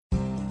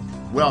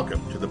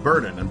Welcome to the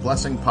Burden and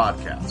Blessing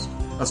Podcast,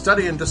 a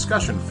study and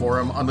discussion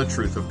forum on the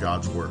truth of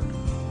God's Word.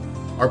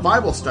 Our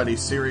Bible study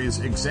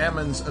series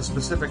examines a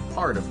specific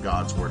part of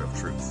God's Word of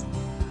truth.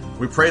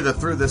 We pray that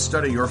through this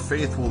study your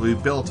faith will be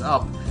built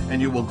up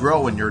and you will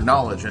grow in your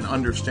knowledge and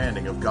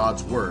understanding of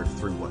God's Word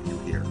through what you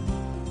hear.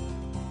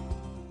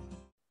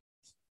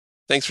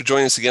 Thanks for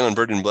joining us again on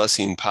Burden and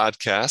Blessing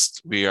Podcast.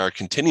 We are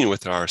continuing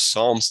with our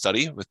Psalm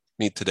study. With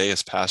me today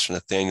is Pastor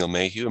Nathaniel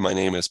Mayhew, and my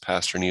name is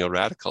Pastor Neil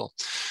Radical.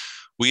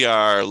 We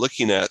are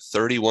looking at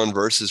 31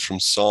 verses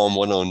from Psalm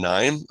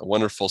 109, a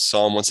wonderful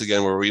psalm, once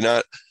again, where we're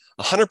not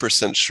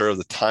 100% sure of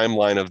the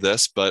timeline of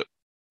this, but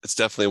it's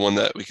definitely one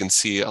that we can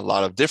see a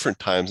lot of different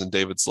times in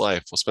David's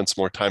life. We'll spend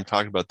some more time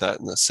talking about that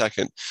in a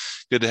second.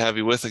 Good to have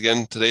you with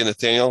again today,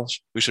 Nathaniel.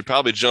 We should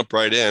probably jump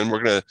right in.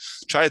 We're going to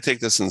try to take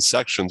this in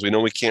sections. We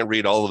know we can't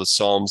read all of the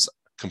Psalms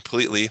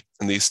completely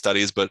in these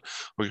studies, but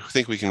we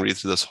think we can read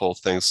through this whole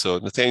thing. So,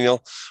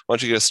 Nathaniel, why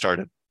don't you get us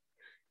started?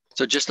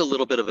 So just a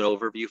little bit of an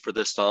overview for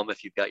this psalm,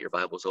 if you've got your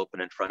Bibles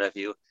open in front of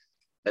you.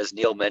 As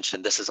Neil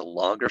mentioned, this is a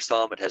longer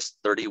psalm. It has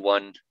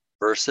 31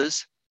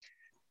 verses.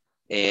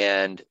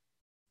 And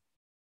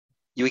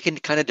we can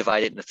kind of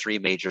divide it into three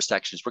major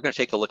sections. We're going to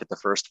take a look at the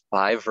first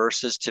 5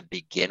 verses to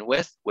begin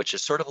with, which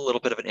is sort of a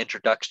little bit of an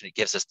introduction. It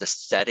gives us the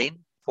setting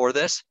for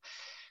this.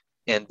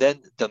 And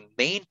then the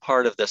main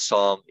part of the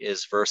psalm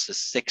is verses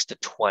 6 to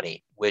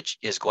 20, which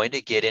is going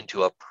to get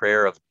into a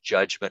prayer of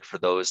judgment for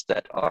those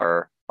that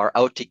are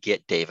out to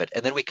get David.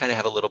 And then we kind of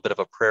have a little bit of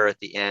a prayer at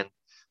the end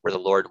where the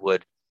Lord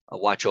would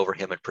watch over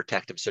him and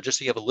protect him. So just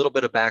so you have a little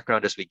bit of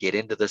background as we get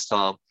into this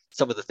psalm,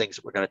 some of the things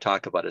that we're going to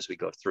talk about as we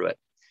go through it.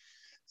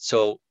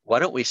 So why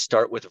don't we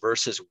start with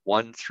verses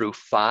 1 through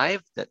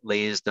 5 that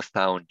lays the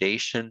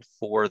foundation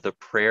for the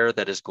prayer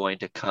that is going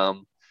to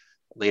come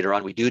later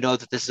on. We do know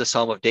that this is a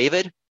Psalm of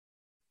David.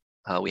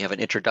 We have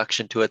an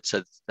introduction to it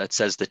that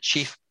says the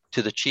chief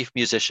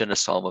musician, a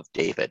Psalm of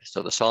David.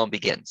 So the psalm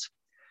begins.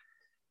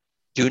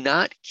 Do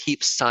not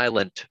keep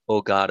silent,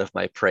 O God of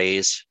my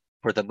praise,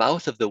 for the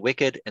mouth of the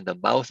wicked and the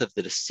mouth of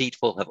the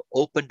deceitful have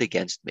opened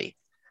against me.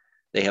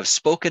 They have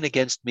spoken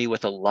against me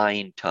with a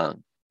lying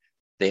tongue.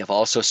 They have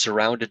also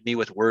surrounded me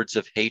with words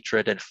of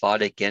hatred and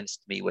fought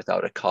against me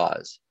without a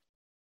cause.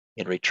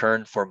 In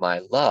return for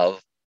my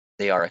love,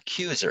 they are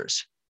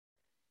accusers,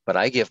 but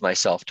I give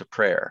myself to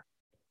prayer.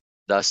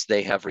 Thus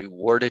they have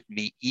rewarded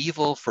me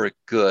evil for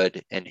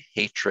good and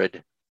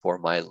hatred for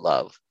my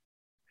love.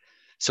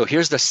 So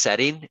here's the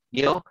setting,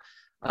 Neil.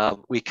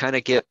 We kind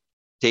of get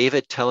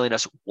David telling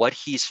us what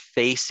he's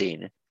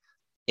facing.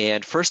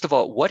 And first of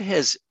all, what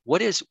does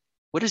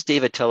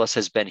David tell us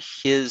has been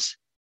his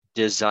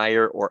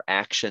desire or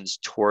actions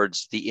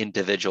towards the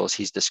individuals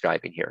he's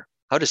describing here?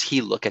 How does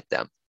he look at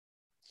them?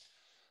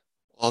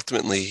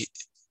 Ultimately,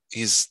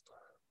 he's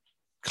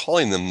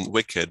calling them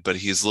wicked, but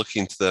he's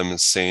looking to them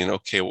and saying,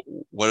 okay,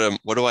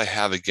 what do I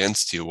have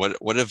against you?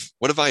 What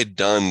have I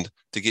done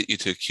to get you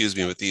to accuse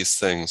me with these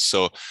things?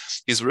 So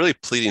he's really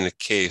pleading a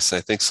case.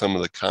 I think some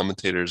of the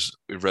commentators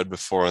we've read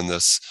before on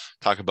this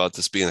talk about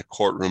this being a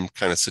courtroom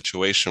kind of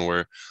situation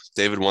where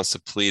David wants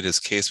to plead his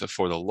case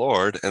before the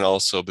Lord and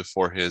also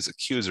before his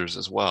accusers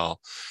as well.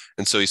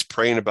 And so he's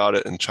praying about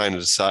it and trying to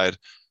decide,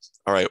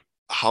 all right,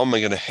 how am I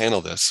going to handle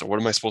this? Or what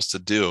am I supposed to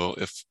do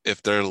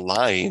if they're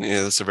lying?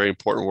 That's a very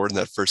important word in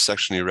that first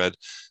section you read.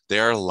 They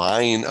are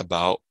lying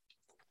about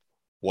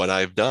what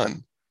I've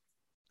done.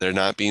 They're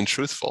not being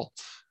truthful.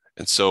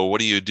 And so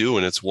what do you do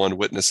when it's one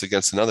witness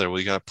against another? Well,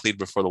 you got to plead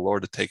before the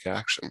Lord to take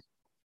action.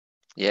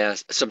 Yeah,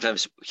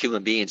 sometimes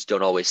human beings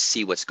don't always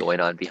see what's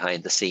going on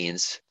behind the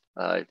scenes.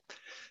 I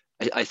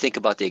think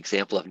about the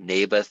example of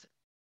Naboth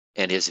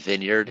and his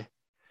vineyard,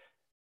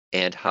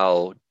 and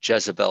how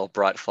Jezebel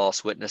brought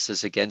false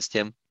witnesses against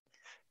him.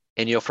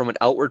 And, from an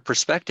outward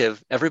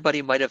perspective,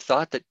 everybody might have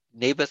thought that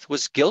Naboth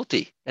was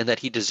guilty and that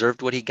he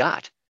deserved what he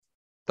got.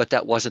 But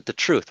that wasn't the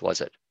truth,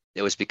 was it?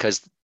 It was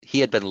because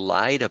he had been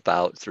lied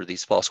about through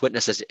these false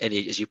witnesses. And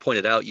as you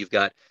pointed out, you've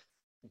got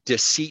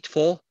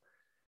deceitful,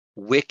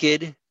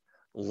 wicked,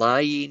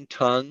 lying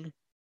tongue,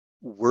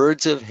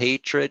 words of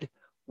hatred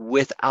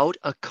without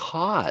a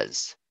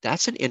cause.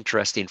 That's an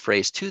interesting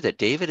phrase, too, that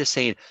David is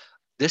saying,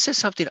 this is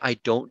something I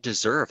don't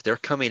deserve. They're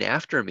coming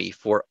after me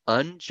for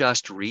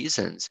unjust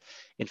reasons.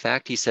 In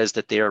fact, he says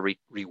that they are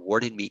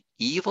rewarding me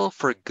evil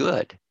for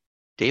good.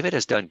 David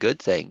has done good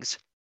things,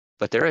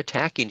 but they're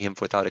attacking him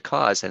without a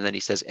cause. And then he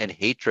says, and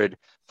hatred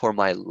for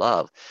my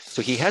love.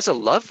 So he has a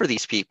love for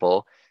these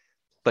people,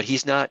 but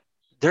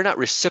they're not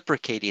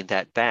reciprocating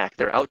that back.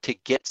 They're out to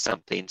get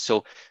something.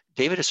 So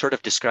David is sort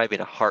of describing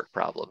a heart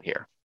problem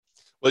here.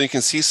 Well, you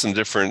can see some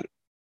different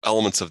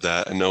elements of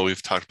that. I know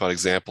we've talked about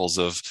examples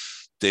of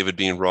David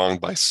being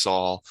wronged by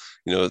Saul.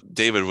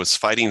 David was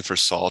fighting for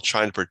Saul,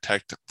 trying to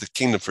protect the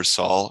kingdom for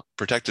Saul,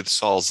 protected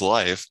Saul's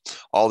life,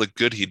 all the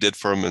good he did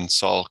for him, and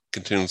Saul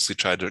continuously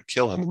tried to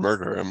kill him and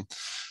murder him.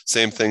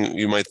 Same thing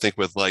you might think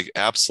with like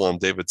Absalom,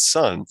 David's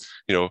son,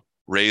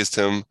 raised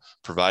him,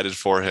 provided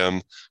for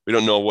him. We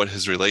don't know what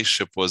his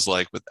relationship was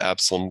like with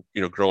Absalom,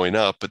 growing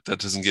up, but that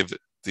doesn't give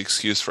the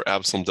excuse for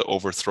Absalom to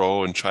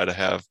overthrow and try to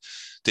have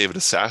David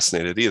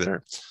assassinated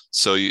either.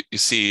 So you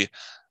see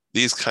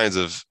these kinds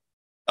of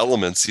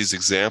elements, these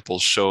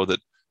examples show that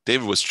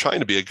David was trying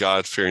to be a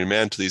God-fearing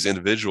man to these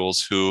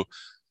individuals who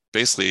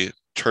basically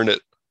turned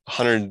it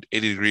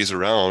 180 degrees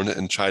around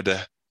and tried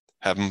to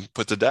have him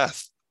put to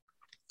death.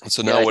 And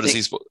so now what is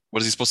he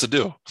supposed to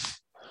do?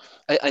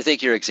 I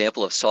think your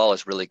example of Saul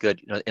is really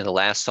good. In the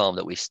last Psalm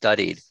that we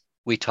studied,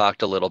 we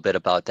talked a little bit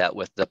about that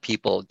with the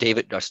people.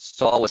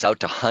 Saul was out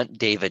to hunt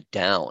David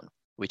down.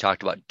 We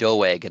talked about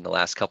Doeg in the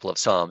last couple of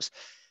Psalms.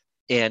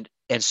 And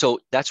so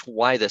that's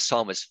why this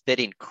Psalm is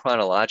fitting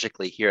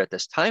chronologically here at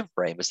this time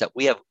frame, is that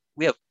we have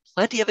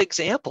plenty of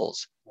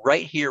examples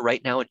right here,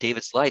 right now in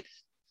David's life.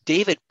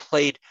 David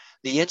played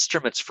the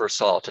instruments for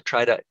Saul to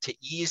try to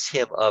ease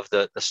him of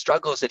the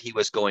struggles that he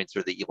was going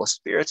through, the evil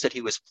spirits that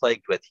he was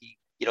plagued with. He,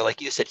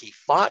 like you said, he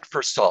fought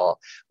for Saul,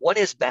 won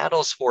his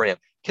battles for him,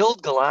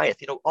 killed Goliath,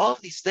 all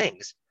of these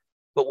things.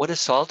 But what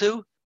does Saul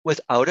do?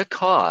 Without a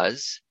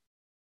cause,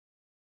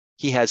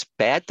 he has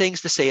bad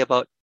things to say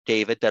about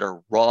David that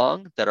are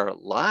wrong, that are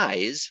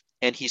lies,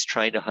 and he's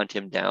trying to hunt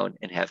him down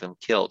and have him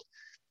killed.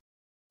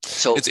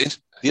 So it's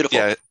beautiful.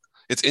 Yeah,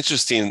 it's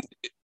interesting.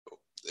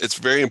 It's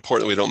very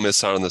important we don't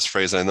miss out on this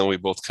phrase. I know we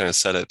both kind of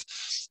said it,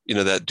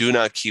 that do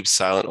not keep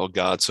silent, O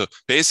God. So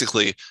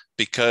basically,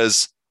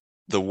 because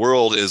the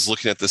world is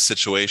looking at this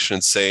situation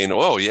and saying,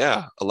 oh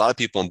yeah, a lot of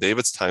people in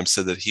David's time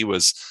said that he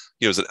was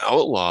an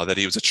outlaw, that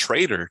he was a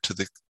traitor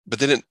but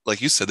they didn't,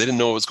 like you said, they didn't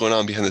know what was going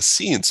on behind the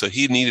scenes. So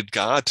he needed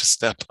God to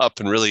step up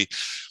and really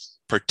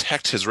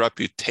protect his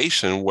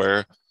reputation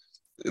where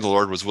the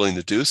Lord was willing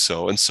to do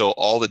so. And so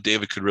all that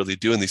David could really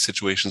do in these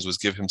situations was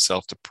give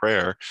himself to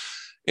prayer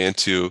and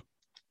to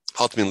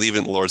ultimately leave it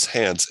in the Lord's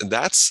hands. And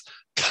that's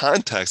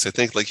context, I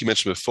think, like you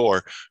mentioned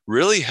before,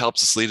 really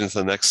helps us lead into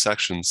the next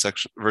section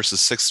verses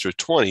 6 through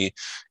 20,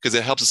 because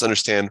it helps us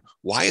understand,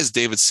 why is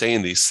David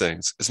saying these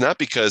things? It's not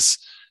because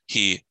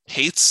he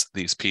hates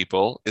these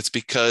people. It's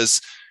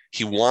because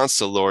he wants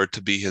the Lord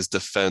to be his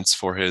defense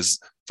for his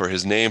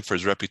name, for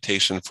his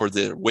reputation, for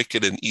the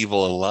wicked and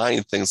evil and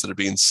lying things that are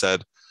being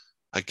said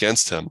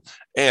against him.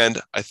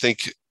 And I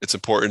think it's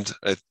important,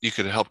 you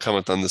could help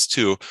comment on this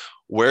too.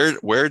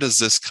 Where does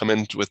this come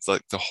in with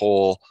like the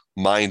whole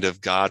mind of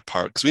God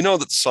part? Because we know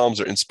that the Psalms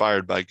are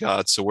inspired by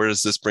God. So where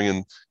does this bring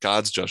in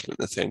God's judgment,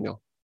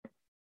 Nathaniel?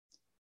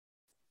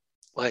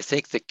 Well, I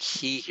think the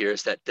key here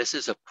is that this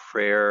is a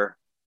prayer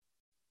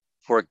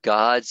for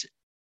God's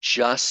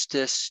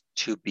justice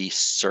to be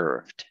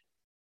served.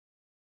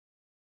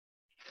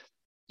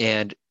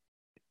 And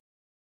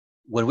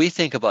when we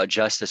think about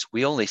justice,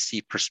 we only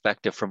see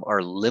perspective from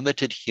our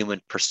limited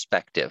human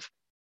perspective.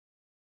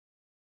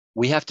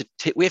 We have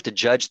to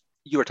judge.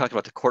 You were talking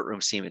about the courtroom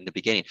scene in the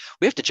beginning.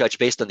 We have to judge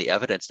based on the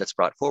evidence that's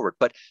brought forward.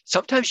 But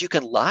sometimes you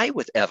can lie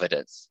with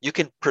evidence. You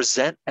can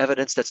present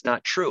evidence that's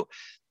not true.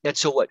 And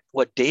so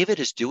what David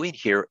is doing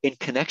here in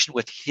connection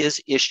with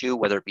his issue,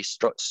 whether it be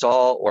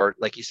Saul or,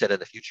 like you said, in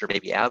the future,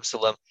 maybe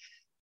Absalom,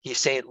 he's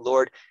saying,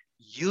 Lord,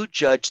 you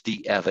judge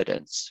the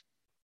evidence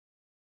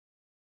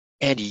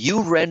and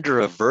you render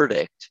a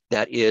verdict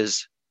that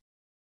is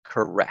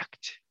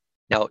correct.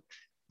 Now,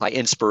 by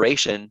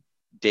inspiration,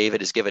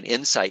 David is given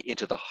insight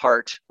into the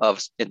heart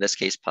of, in this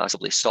case,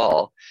 possibly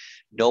Saul,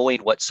 knowing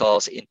what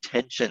Saul's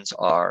intentions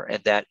are,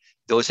 and that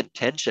those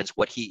intentions,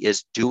 what he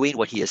is doing,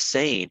 what he is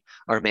saying,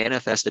 are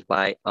manifested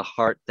by a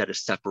heart that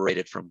is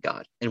separated from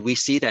God. And we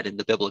see that in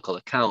the biblical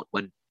account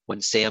when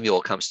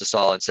Samuel comes to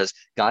Saul and says,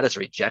 God has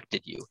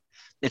rejected you.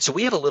 And so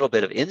we have a little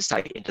bit of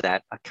insight into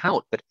that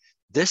account, but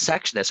this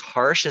section, as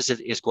harsh as it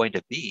is going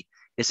to be,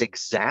 is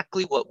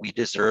exactly what we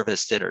deserve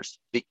as sinners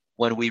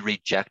when we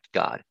reject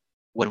God,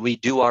 when we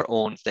do our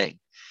own thing.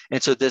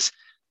 And so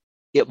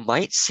it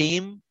might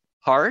seem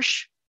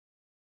harsh,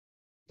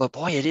 but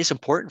boy, it is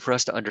important for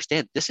us to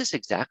understand this is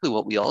exactly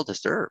what we all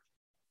deserve.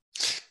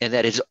 And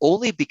that is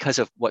only because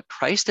of what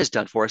Christ has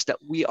done for us that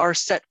we are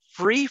set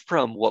free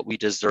from what we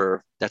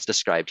deserve that's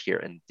described here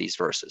in these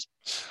verses.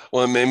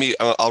 Well, maybe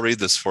I'll read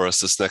this for us,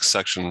 this next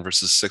section,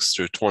 verses 6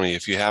 through 20.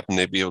 If you happen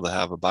to be able to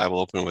have a Bible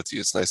open with you,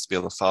 it's nice to be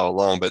able to follow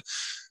along, but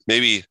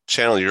maybe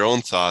channel your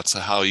own thoughts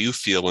of how you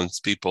feel when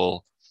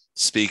people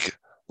speak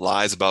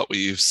lies about what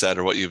you've said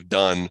or what you've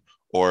done,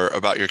 or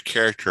about your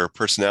character or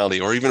personality,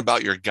 or even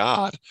about your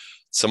God.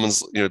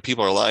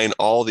 People are lying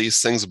all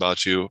these things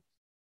about you,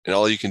 and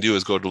all you can do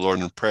is go to the Lord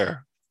in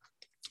prayer.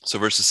 So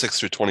verses 6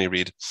 through 20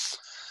 read,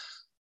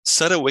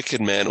 set a wicked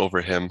man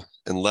over him,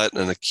 and let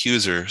an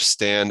accuser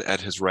stand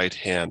at his right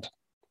hand.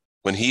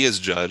 When he is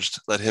judged,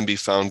 let him be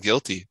found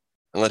guilty,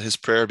 and let his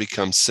prayer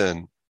become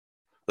sin.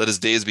 Let his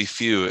days be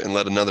few, and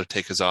let another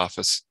take his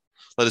office.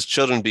 Let his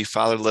children be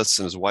fatherless,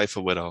 and his wife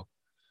a widow.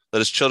 Let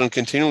his children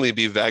continually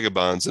be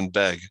vagabonds and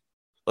beg.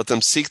 Let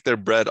them seek their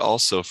bread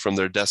also from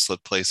their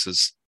desolate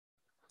places.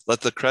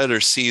 Let the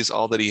creditor seize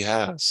all that he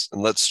has,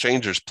 and let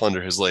strangers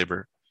plunder his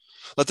labor.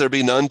 Let there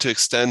be none to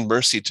extend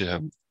mercy to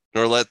him,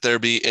 nor let there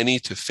be any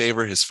to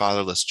favor his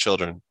fatherless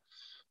children.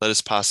 Let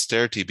his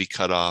posterity be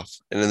cut off,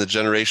 and in the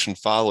generation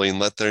following,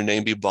 let their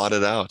name be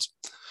blotted out.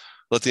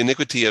 Let the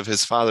iniquity of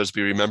his fathers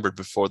be remembered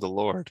before the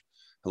Lord,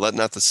 and let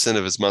not the sin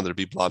of his mother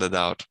be blotted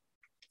out.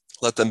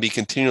 Let them be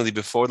continually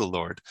before the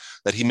Lord,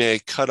 that he may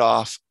cut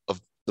off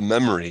of the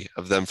memory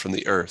of them from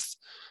the earth,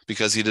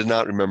 because he did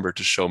not remember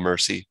to show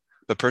mercy,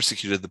 but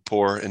persecuted the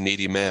poor and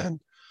needy man,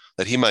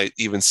 that he might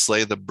even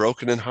slay the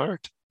broken in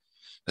heart.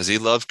 As he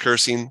loved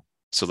cursing,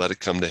 so let it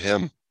come to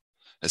him.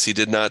 As he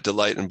did not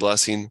delight in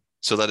blessing,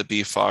 so let it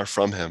be far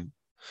from him.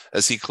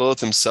 As he clothed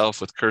himself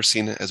with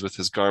cursing as with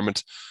his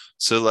garment,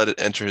 so let it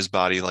enter his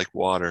body like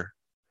water,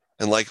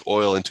 and like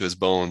oil into his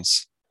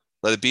bones.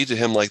 Let it be to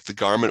him like the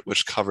garment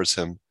which covers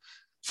him,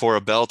 for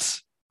a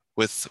belt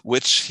with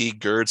which he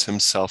girds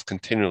himself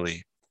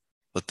continually.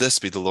 Let this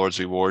be the Lord's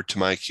reward to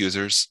my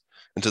accusers,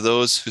 and to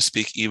those who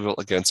speak evil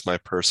against my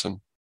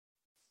person.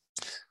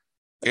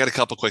 I got a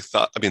couple quick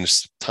thoughts.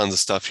 There's tons of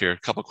stuff here. A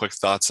couple quick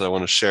thoughts that I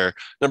want to share.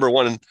 Number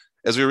one,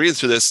 as we read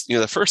through this,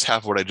 the first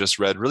half of what I just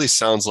read really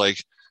sounds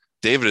like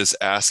David is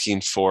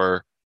asking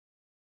for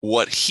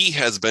what he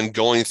has been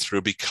going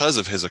through because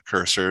of his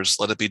accursers.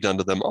 Let it be done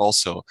to them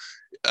also.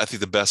 I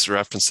think the best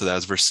reference to that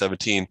is verse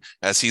 17.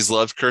 As he's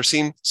loved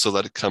cursing, so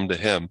let it come to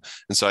him.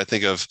 And so I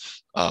think of,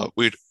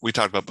 we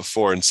talked about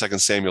before in 2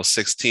 Samuel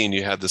 16,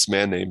 you have this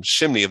man named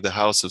Shimei of the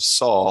house of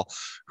Saul,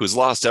 who's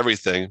lost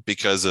everything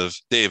because of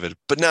David,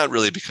 but not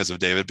really because of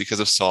David, because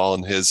of Saul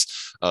and his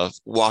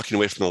walking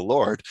away from the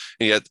Lord.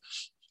 And yet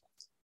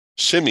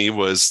Shimei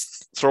was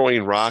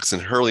throwing rocks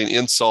and hurling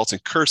insults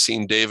and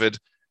cursing David,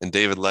 and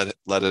David let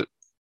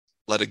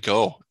it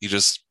go.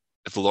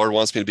 If the Lord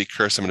wants me to be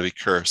cursed, I'm going to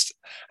be cursed.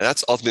 And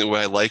that's ultimately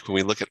what I like when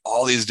we look at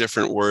all these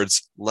different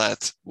words,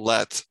 let.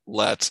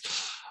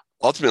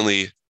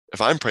 Ultimately, if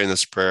I'm praying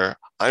this prayer,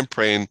 I'm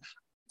praying,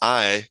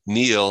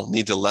 Neil,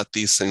 need to let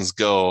these things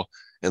go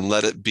and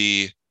let it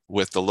be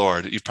with the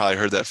Lord. You've probably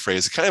heard that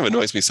phrase. It kind of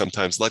annoys me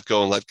sometimes, let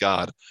go and let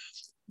God.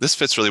 This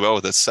fits really well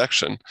with this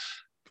section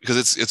because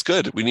it's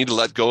good. We need to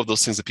let go of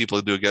those things that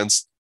people do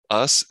against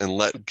us and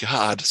let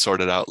God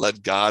sort it out.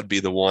 Let God be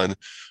the one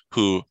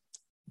who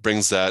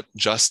brings that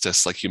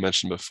justice, like you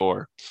mentioned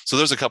before. So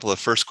there's a couple of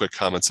first quick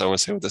comments I want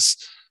to say with this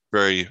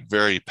very,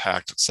 very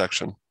packed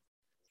section.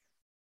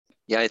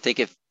 Yeah, I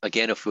think if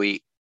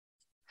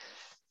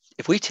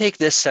we take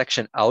this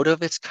section out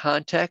of its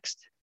context,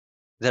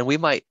 then we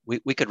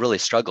could really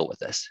struggle with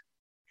this.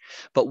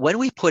 But when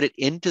we put it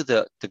into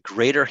the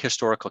greater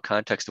historical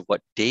context of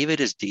what David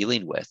is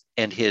dealing with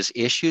and his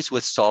issues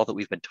with Saul that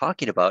we've been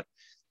talking about,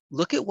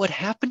 look at what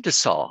happened to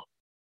Saul.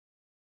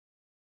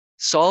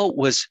 Saul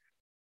was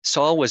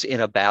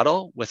in a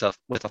battle with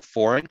a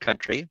foreign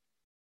country.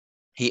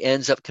 He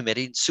ends up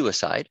committing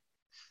suicide.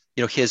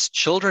 His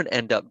children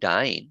end up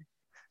dying.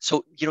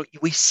 So,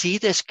 we see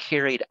this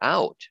carried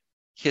out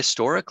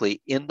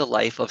historically in the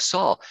life of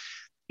Saul.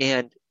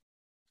 And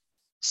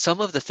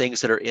some of the things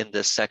that are in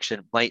this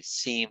section might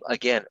seem,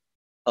 again,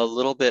 a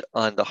little bit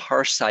on the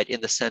harsh side in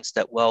the sense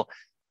that, well,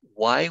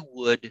 why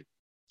would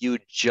you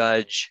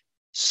judge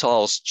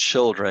Saul's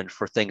children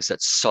for things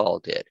that Saul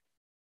did?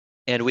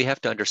 And we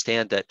have to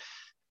understand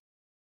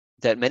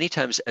that many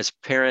times as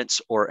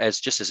parents or as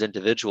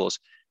individuals,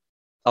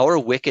 our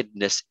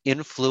wickedness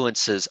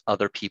influences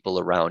other people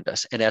around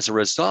us. And as a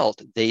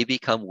result, they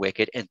become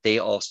wicked and they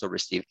also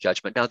receive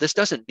judgment. Now, this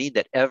doesn't mean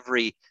that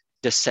every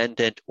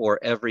descendant or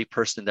every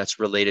person that's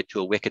related to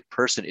a wicked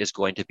person is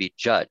going to be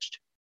judged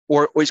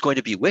or is going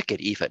to be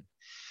wicked even.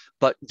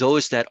 But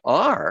those that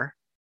are,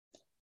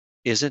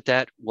 isn't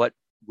that what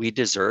we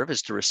deserve,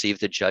 is to receive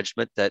the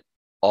judgment that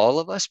all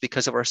of us,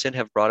 because of our sin,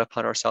 have brought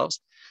upon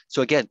ourselves?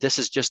 So again, this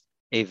is just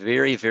a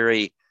very,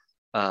 very,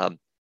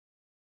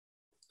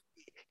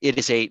 it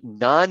is a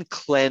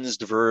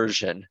non-cleansed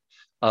version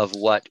of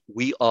what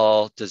we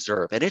all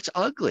deserve. And it's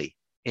ugly.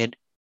 And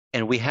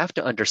we have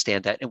to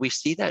understand that. And we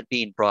see that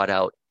being brought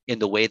out in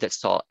the way that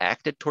Saul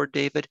acted toward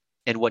David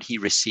and what he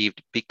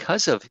received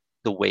because of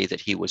the way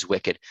that he was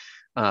wicked.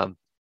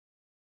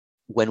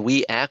 When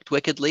we act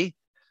wickedly,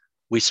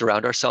 we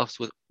surround ourselves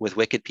with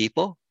wicked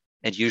people.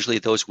 And usually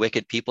those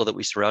wicked people that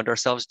we surround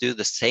ourselves do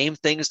the same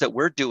things that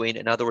we're doing.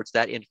 In other words,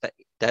 that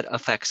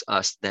affects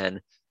us then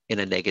in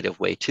a negative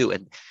way too.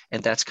 And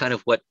that's kind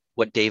of what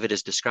David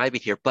is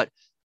describing here. But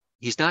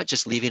he's not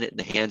just leaving it in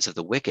the hands of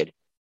the wicked.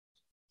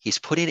 He's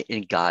putting it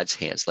in God's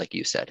hands, like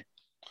you said.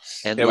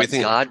 And let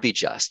God be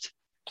just.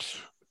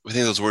 We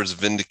think those words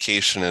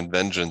vindication and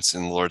vengeance,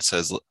 and the Lord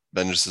says,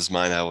 vengeance is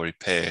mine, I will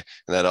repay.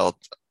 And that all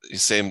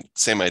same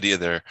idea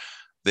there.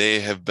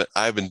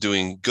 I've been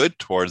doing good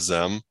towards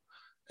them,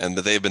 and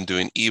that they've been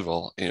doing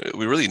evil.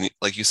 We really need,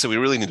 like you said, we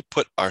really need to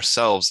put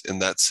ourselves in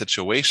that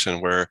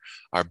situation where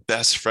our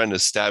best friend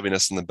is stabbing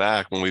us in the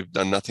back when we've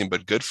done nothing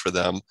but good for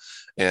them.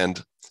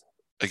 And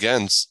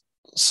again,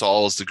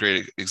 Saul is the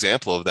great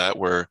example of that,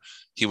 where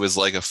he was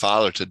like a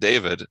father to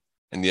David,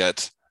 and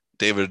yet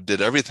David did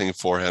everything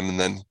for him, and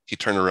then he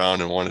turned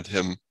around and wanted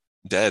him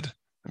dead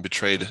and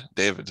betrayed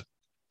David.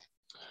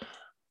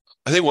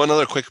 I think one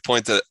other quick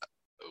point that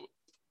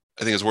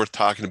I think is worth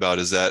talking about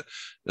is that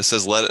it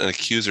says, let an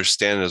accuser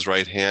stand at his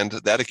right hand.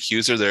 That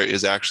accuser there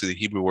is actually the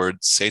Hebrew word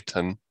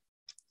Satan.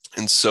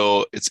 And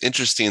so it's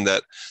interesting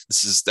that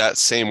that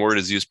same word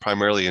is used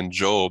primarily in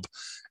Job.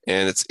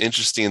 And it's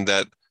interesting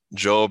that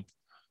Job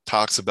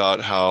talks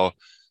about how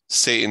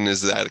Satan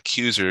is that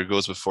accuser who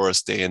goes before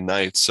us day and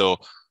night. So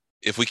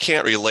if we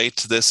can't relate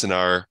to this in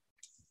our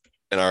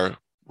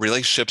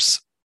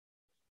relationships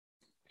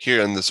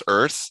here on this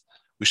earth,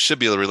 we should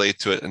be able to relate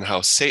to it in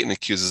how Satan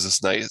accuses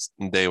us night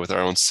and day with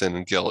our own sin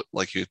and guilt,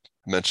 like you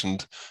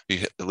mentioned,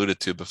 you alluded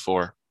to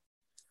before.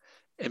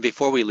 And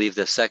before we leave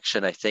this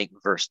section, I think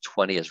verse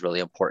 20 is really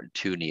important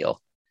too, Neil,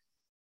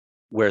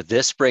 where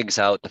this brings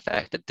out the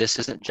fact that this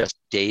isn't just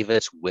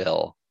David's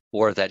will,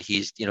 or that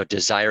he's,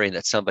 desiring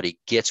that somebody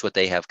gets what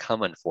they have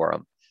coming for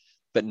him.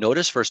 But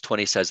notice verse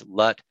 20 says,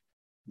 let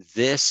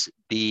this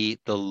be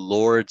the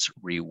Lord's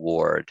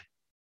reward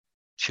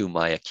to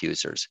my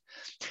accusers.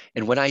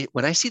 And when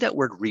I see that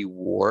word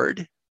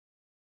reward,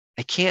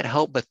 I can't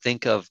help but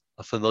think of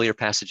a familiar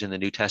passage in the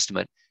New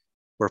Testament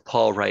where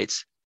Paul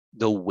writes,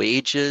 the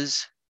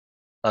wages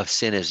of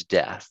sin is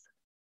death,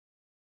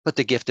 but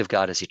the gift of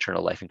God is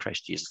eternal life in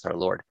Christ Jesus our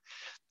Lord.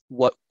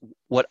 What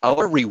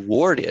our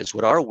reward is,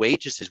 what our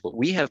wages is, what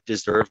we have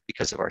deserved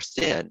because of our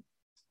sin,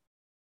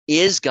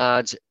 is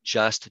God's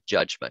just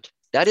judgment.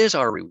 That is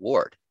our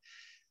reward.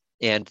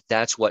 And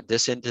that's what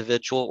this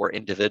individual or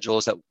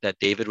individuals that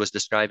David was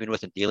describing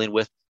with and dealing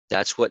with,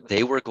 that's what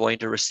they were going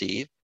to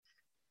receive.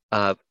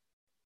 But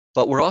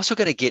we're also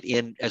going to get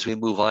in, as we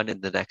move on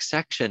in the next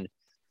section,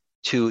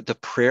 to the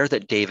prayer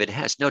that David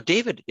has. Now,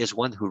 David is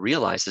one who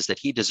realizes that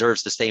he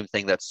deserves the same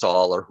thing that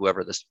Saul or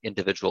whoever this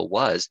individual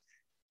was.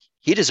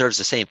 He deserves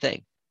the same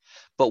thing.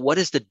 But what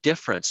is the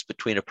difference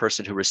between a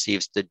person who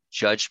receives the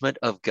judgment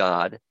of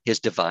God,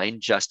 his divine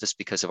justice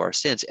because of our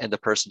sins, and the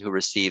person who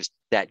receives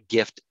that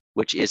gift,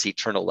 which is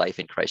eternal life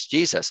in Christ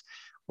Jesus?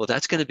 Well,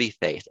 that's going to be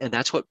faith. And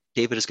that's what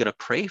David is going to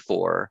pray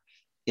for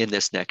in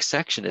this next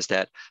section, is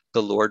that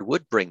the Lord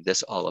would bring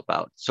this all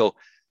about. So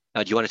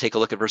do you want to take a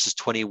look at verses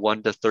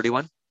 21 to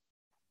 31?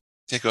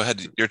 Yeah, go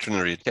ahead. Your turn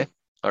to read. Okay.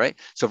 All right.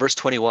 So verse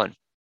 21.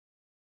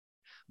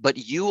 But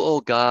you,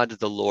 O God,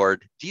 the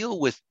Lord, deal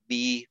with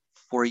me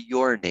for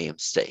your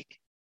name's sake.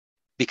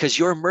 Because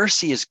your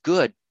mercy is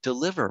good,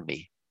 deliver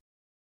me.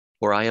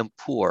 For I am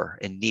poor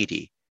and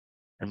needy,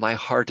 and my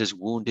heart is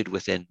wounded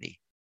within me.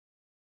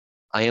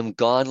 I am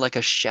gone like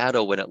a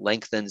shadow when it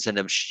lengthens, and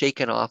am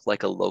shaken off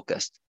like a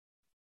locust.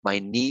 My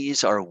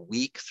knees are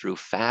weak through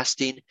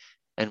fasting,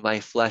 and my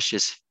flesh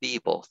is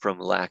feeble from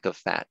lack of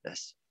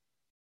fatness.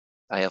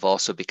 I have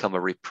also become a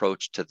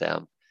reproach to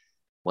them.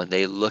 When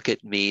they look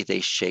at me,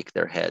 they shake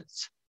their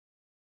heads.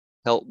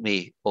 Help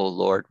me, O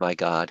Lord, my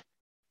God.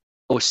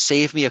 Oh,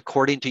 save me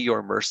according to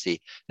your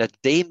mercy, that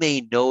they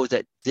may know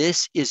that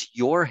this is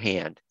your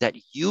hand, that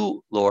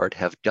you, Lord,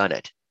 have done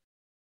it.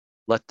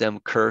 Let them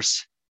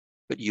curse,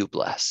 but you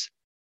bless.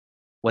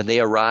 When they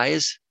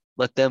arise,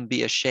 let them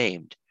be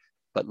ashamed,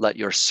 but let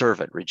your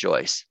servant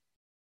rejoice.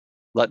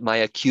 Let my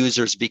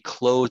accusers be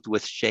clothed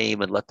with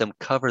shame, and let them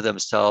cover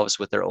themselves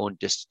with their own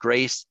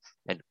disgrace,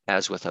 and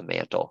as with a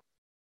mantle.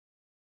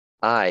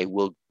 I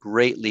will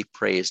greatly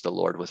praise the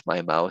Lord with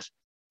my mouth.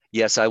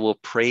 Yes, I will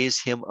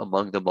praise him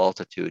among the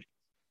multitude,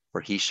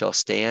 for he shall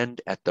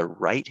stand at the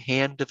right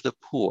hand of the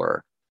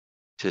poor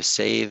to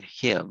save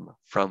him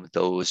from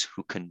those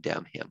who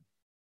condemn him.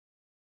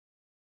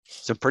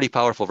 Some pretty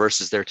powerful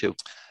verses there too.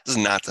 This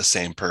is not the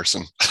same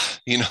person.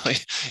 You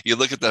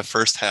look at that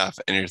first half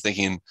and you're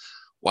thinking,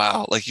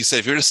 wow, like you said,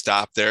 if you were to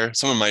stop there,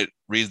 someone might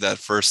read that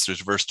first through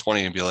verse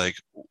 20 and be like,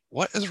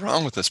 what is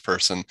wrong with this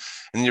person?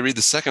 And you read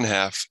the second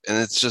half and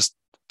it's just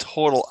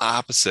total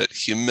opposite.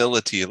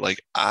 Humility,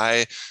 like,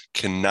 I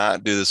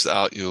cannot do this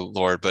without you,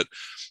 Lord. But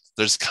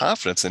there's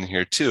confidence in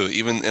here too,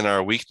 even in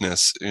our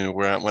weakness.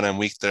 When I'm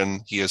weak, then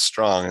he is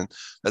strong. And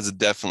that's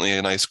definitely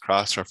a nice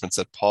cross reference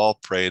that Paul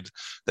prayed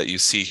that you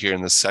see here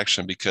in this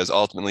section, because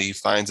ultimately he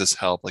finds his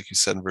help, like you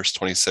said in verse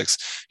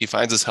 26, he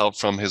finds his help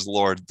from his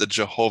Lord, the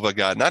Jehovah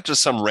God, not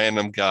just some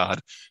random God,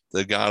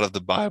 the God of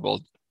the Bible.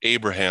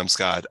 Abraham's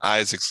God,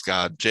 Isaac's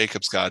God,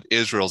 Jacob's God,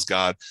 Israel's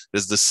God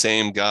is the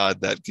same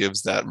God that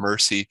gives that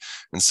mercy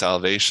and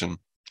salvation.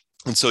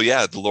 And so,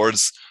 yeah, the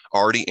Lord's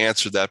already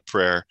answered that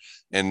prayer.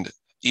 And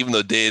even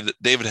though David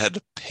had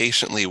to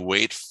patiently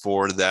wait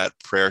for that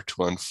prayer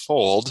to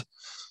unfold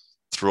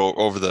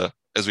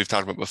as we've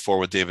talked about before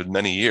with David,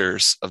 many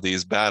years of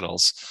these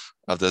battles,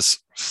 of this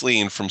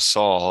fleeing from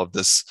Saul, of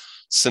this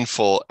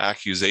sinful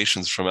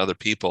accusations from other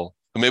people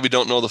who maybe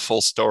don't know the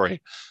full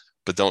story,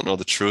 but don't know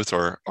the truth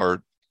or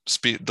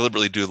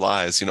deliberately do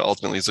lies.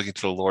 Ultimately he's looking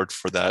to the Lord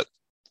for that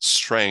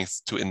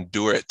strength to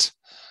endure it.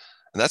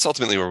 And that's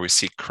ultimately where we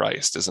seek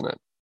Christ, isn't it?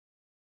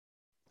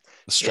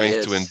 The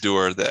strength to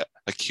endure the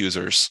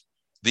accusers,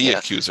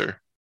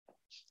 accuser.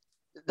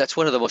 That's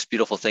one of the most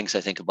beautiful things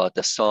I think about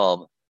the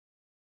Psalm,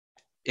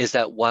 is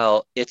that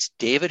while it's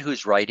David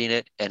who's writing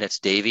it and it's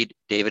David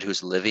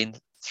who's living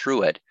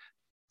through it,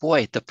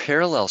 boy, the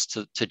parallels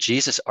to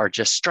Jesus are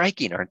just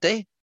striking, aren't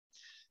they?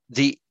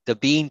 The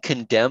being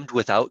condemned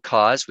without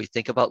cause. We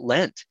think about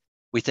Lent.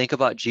 We think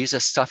about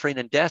Jesus' suffering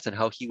and death and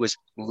how he was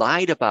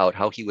lied about,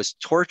 how he was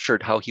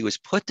tortured, how he was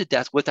put to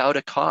death without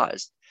a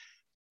cause.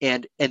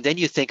 And then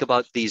you think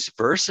about these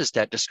verses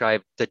that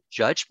describe the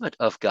judgment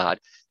of God.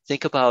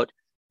 Think about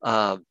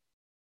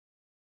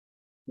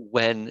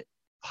when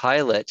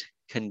Pilate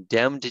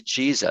condemned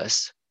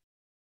Jesus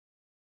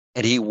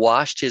and he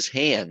washed his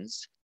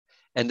hands,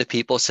 and the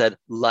people said,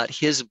 "Let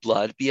his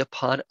blood be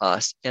upon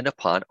us and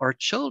upon our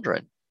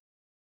children."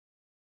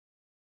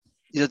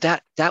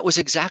 That was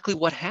exactly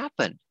what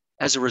happened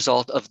as a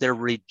result of their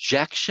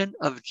rejection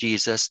of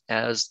Jesus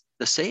as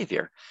the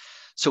Savior.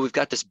 So we've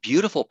got this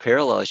beautiful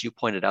parallel, as you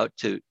pointed out,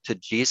 to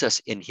Jesus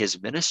in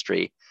his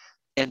ministry,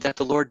 and that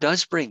the Lord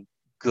does bring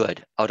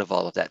good out of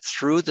all of that.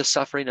 Through the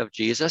suffering of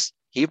Jesus,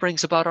 he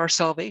brings about our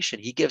salvation.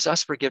 He gives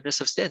us forgiveness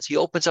of sins. He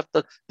opens up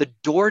the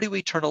door to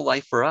eternal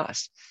life for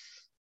us.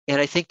 And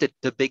I think that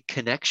the big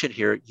connection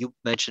here, you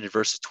mentioned in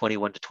verses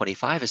 21 to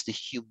 25, is the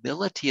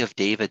humility of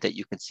David that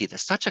you can see.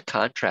 There's such a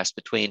contrast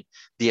between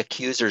the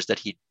accusers that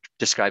he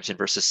describes in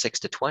verses 6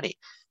 to 20.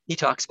 He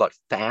talks about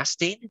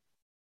fasting.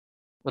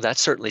 Well,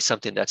 that's certainly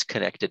something that's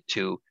connected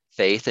to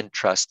faith and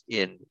trust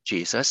in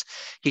Jesus.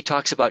 He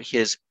talks about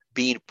his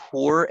being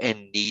poor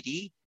and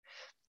needy.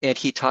 And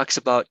he talks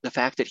about the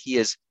fact that he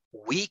is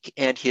weak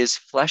and his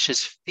flesh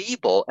is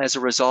feeble as a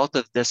result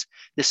of this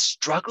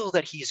struggle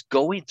that he's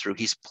going through.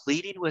 He's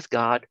pleading with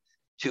God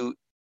to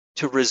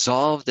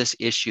resolve this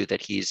issue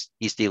that he's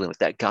dealing with,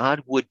 that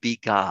God would be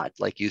God,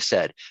 like you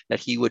said,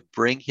 that he would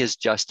bring his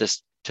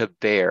justice to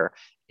bear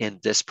in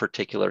this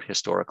particular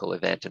historical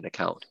event and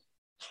account.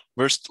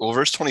 Verse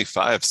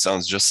 25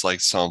 sounds just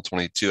like Psalm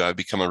 22. I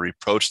become a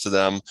reproach to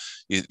them.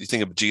 You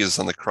think of Jesus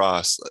on the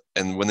cross,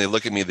 and when they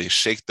look at me, they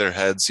shake their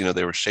heads.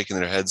 They were shaking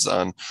their heads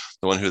on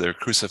the one who they're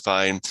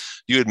crucifying.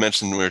 You had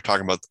mentioned, we were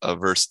talking about a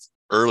verse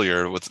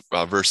earlier with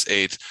verse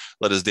 8,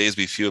 let his days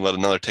be few and let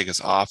another take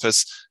his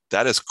office.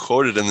 That is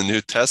quoted in the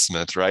New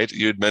Testament, right?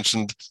 You had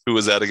mentioned, who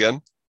was that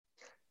again?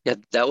 Yeah,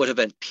 that would have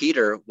been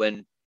Peter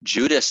when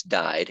Judas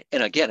died.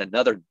 And again,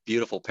 another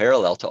beautiful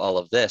parallel to all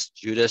of this.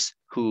 Judas,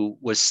 who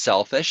was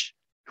selfish,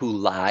 who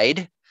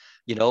lied,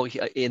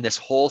 in this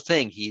whole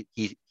thing, he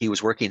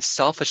was working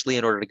selfishly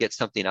in order to get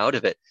something out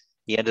of it.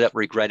 He ended up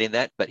regretting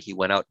that, but he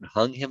went out and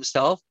hung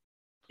himself.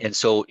 And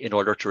so in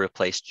order to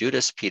replace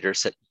Judas, Peter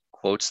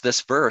quotes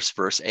this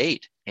verse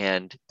 8,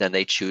 and then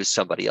they choose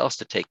somebody else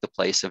to take the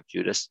place of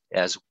Judas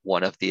as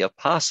one of the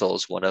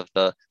apostles, one of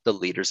the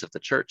leaders of the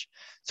church.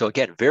 So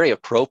again, very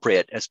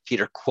appropriate as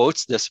Peter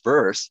quotes this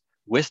verse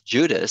with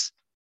Judas,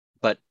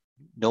 but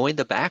knowing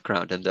the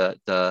background and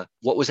the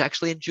what was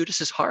actually in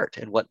Judas's heart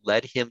and what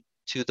led him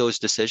to those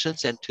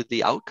decisions and to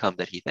the outcome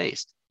that he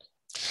faced.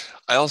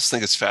 I also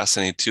think it's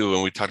fascinating too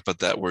when we talked about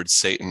that word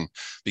Satan,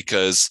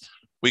 because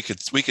we could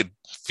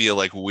feel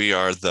like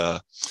we're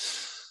the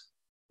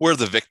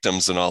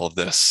victims in all of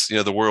this.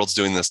 The world's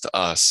doing this to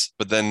us.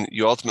 But then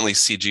you ultimately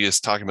see Jesus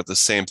talking about the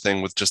same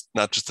thing with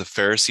not just the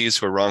Pharisees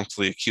who are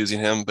wrongfully accusing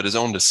him, but his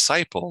own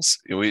disciples.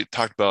 We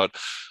talked about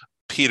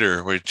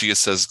Peter, where Jesus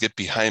says, "Get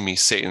behind me,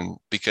 Satan,"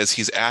 because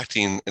he's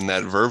acting in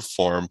that verb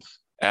form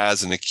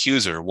as an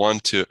accuser, one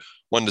to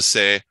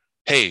say,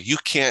 hey, you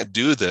can't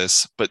do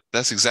this. But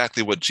that's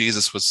exactly what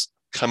Jesus was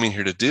coming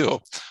here to do,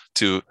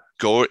 to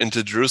go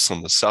into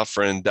Jerusalem, to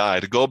suffer and die,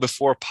 to go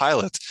before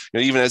Pilate.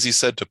 Even as he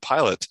said to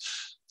Pilate,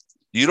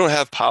 you don't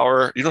have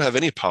power. You don't have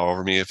any power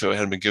over me if it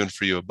hadn't been given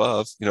for you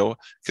above,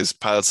 because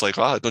Pilate's like,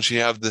 oh, don't you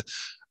have the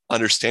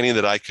understanding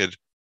that I could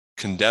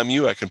condemn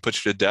you? I can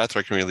put you to death, or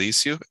I can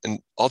release you. And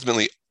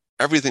ultimately,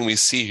 everything we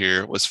see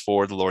here was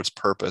for the Lord's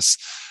purpose.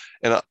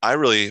 And I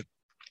really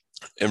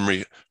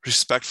am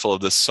respectful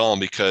of this psalm,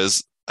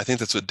 because I think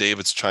that's what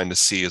David's trying to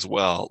see as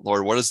well.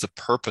 Lord, what is the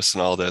purpose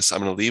in all this? I'm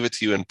going to leave it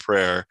to you in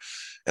prayer.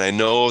 And I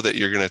know that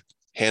you're going to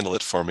handle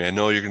it for me. I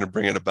know you're going to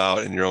bring it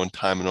about in your own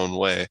time and own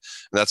way. And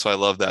that's why I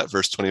love that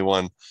verse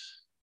 21.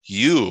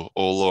 You,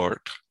 O Lord,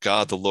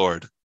 God the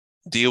Lord,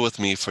 deal with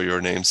me for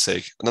your name's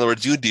sake. In other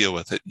words, you deal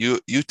with it. You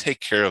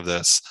take care of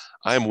this.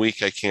 I'm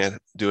weak. I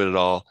can't do it at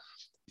all.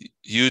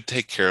 You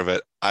take care of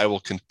it. I will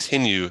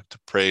continue to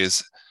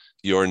praise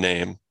your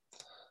name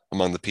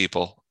among the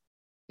people.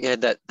 Yeah,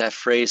 that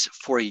phrase,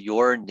 for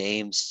your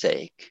name's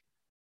sake,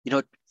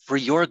 for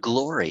your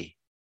glory,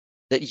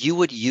 that you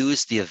would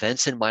use the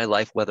events in my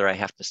life, whether I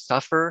have to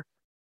suffer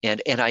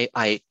and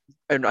I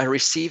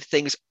receive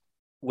things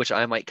which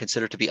I might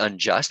consider to be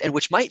unjust and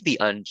which might be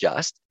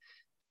unjust,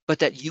 but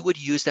that you would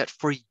use that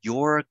for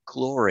your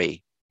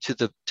glory, to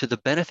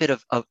the benefit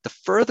of the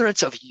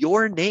furtherance of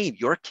your name,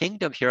 your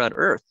kingdom here on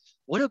earth.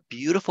 What a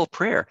beautiful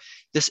prayer.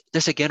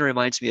 This again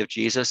reminds me of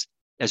Jesus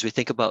as we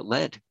think about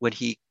Lent. When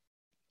he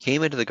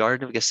came into the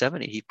Garden of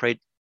Gethsemane, he prayed,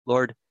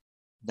 Lord,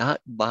 not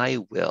my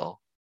will,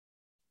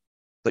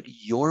 but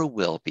your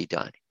will be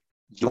done.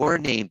 Your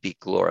name be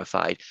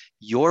glorified.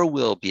 Your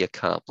will be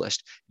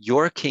accomplished.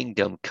 Your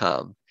kingdom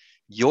come.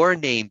 Your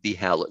name be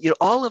hallowed.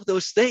 All of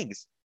those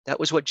things. That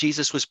was what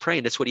Jesus was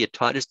praying. That's what he had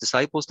taught his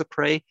disciples to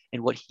pray,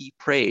 and what he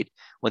prayed.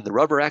 When the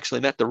rubber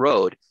actually met the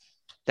road,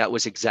 that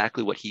was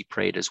exactly what he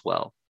prayed as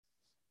well.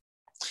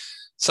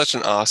 Such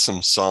an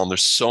awesome psalm.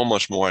 There's so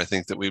much more, I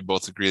think, that we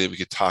both agree that we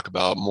could talk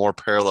about, more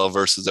parallel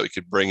verses that we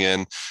could bring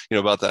in,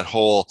 about that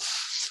whole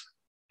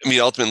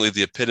ultimately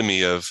the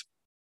epitome of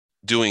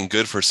doing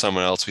good for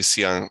someone else we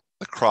see on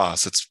the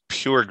cross. It's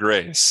pure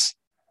grace.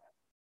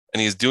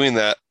 And he's doing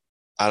that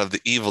out of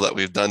the evil that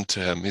we've done to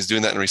him. He's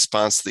doing that in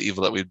response to the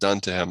evil that we've done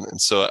to him. And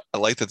so I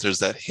like that there's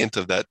that hint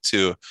of that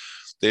too.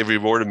 They've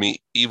rewarded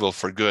me evil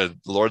for good.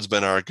 The Lord's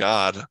been our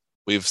God.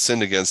 We've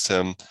sinned against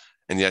him,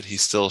 and yet he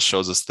still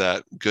shows us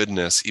that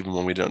goodness even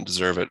when we don't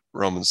deserve it.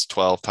 Romans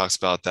 12 talks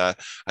about that.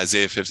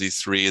 Isaiah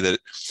 53, that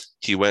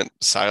he went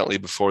silently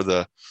before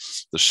the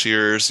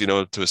shearers,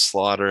 to a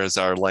slaughter as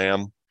our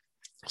lamb.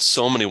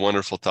 So many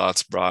wonderful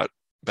thoughts brought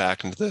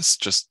back into this,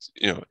 just,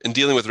 in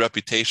dealing with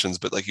reputations.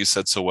 But like you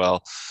said so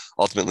well,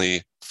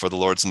 ultimately, for the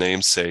Lord's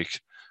name's sake,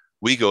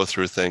 we go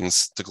through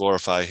things to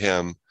glorify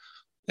him,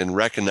 and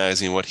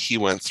recognizing what he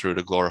went through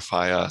to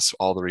glorify us,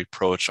 all the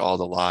reproach, all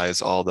the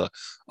lies, all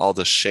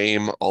the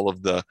shame, all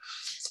the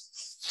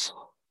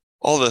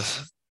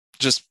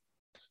just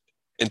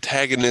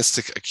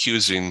antagonistic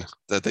accusing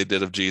that they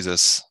did of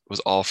Jesus was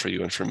all for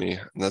you and for me.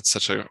 And that's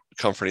such a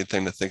comforting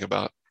thing to think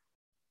about.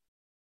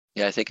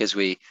 Yeah, I think as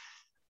we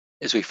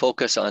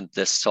focus on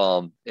this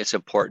psalm, it's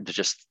important to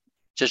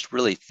just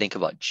really think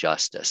about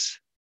justice.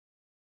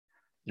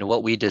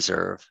 What we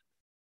deserve,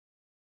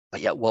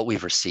 but yet what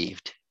we've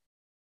received.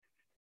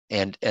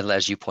 And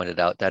as you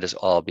pointed out, that is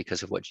all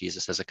because of what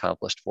Jesus has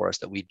accomplished for us,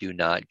 that we do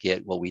not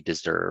get what we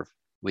deserve.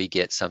 We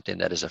get something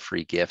that is a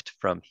free gift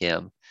from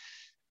him.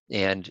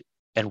 And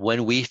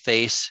when we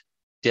face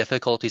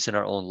difficulties in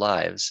our own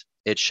lives,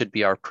 it should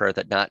be our prayer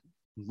that not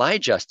my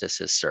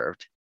justice is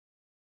served,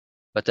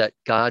 but that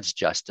God's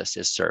justice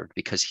is served,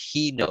 because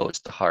he knows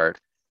the heart.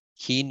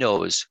 He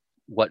knows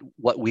what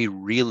we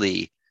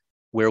really,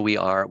 where we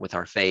are with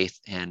our faith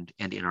and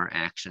in our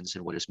actions,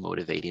 and what is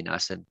motivating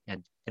us. And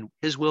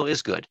his will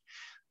is good,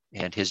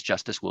 and his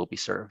justice will be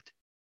served.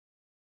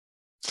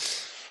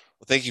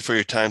 Well, thank you for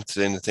your time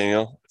today,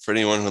 Nathaniel. For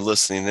anyone who's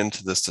listening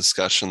into this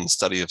discussion,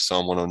 study of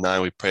Psalm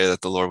 109, we pray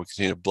that the Lord will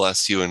continue to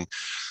bless you and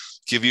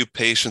give you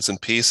patience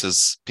and peace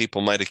as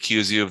people might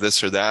accuse you of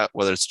this or that,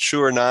 whether it's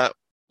true or not.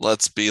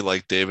 Let's be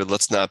like David.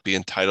 Let's not be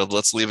entitled.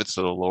 Let's leave it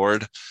to the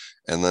Lord,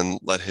 and then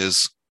let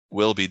his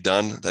will be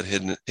done, that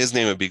his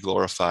name would be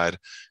glorified,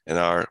 and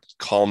our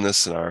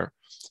calmness and our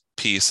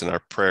peace and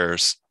our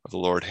prayers of the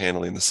Lord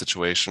handling the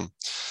situation.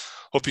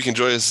 Hope you can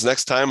join us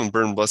next time on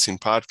Burden Blessing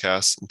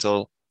Podcast.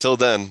 Until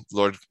then,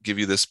 Lord, give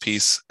you this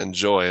peace and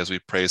joy as we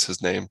praise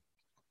his name.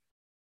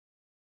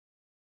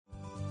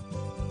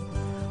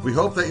 We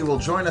hope that you will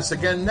join us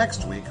again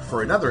next week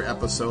for another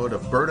episode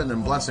of Burden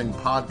and Blessing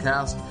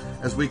Podcast,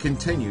 as we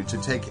continue to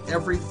take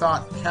every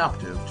thought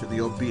captive to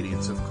the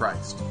obedience of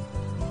Christ.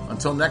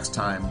 Until next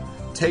time,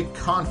 take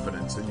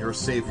confidence in your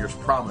Savior's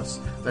promise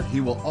that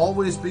he will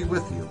always be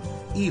with you,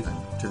 even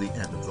to the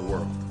end of the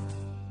world.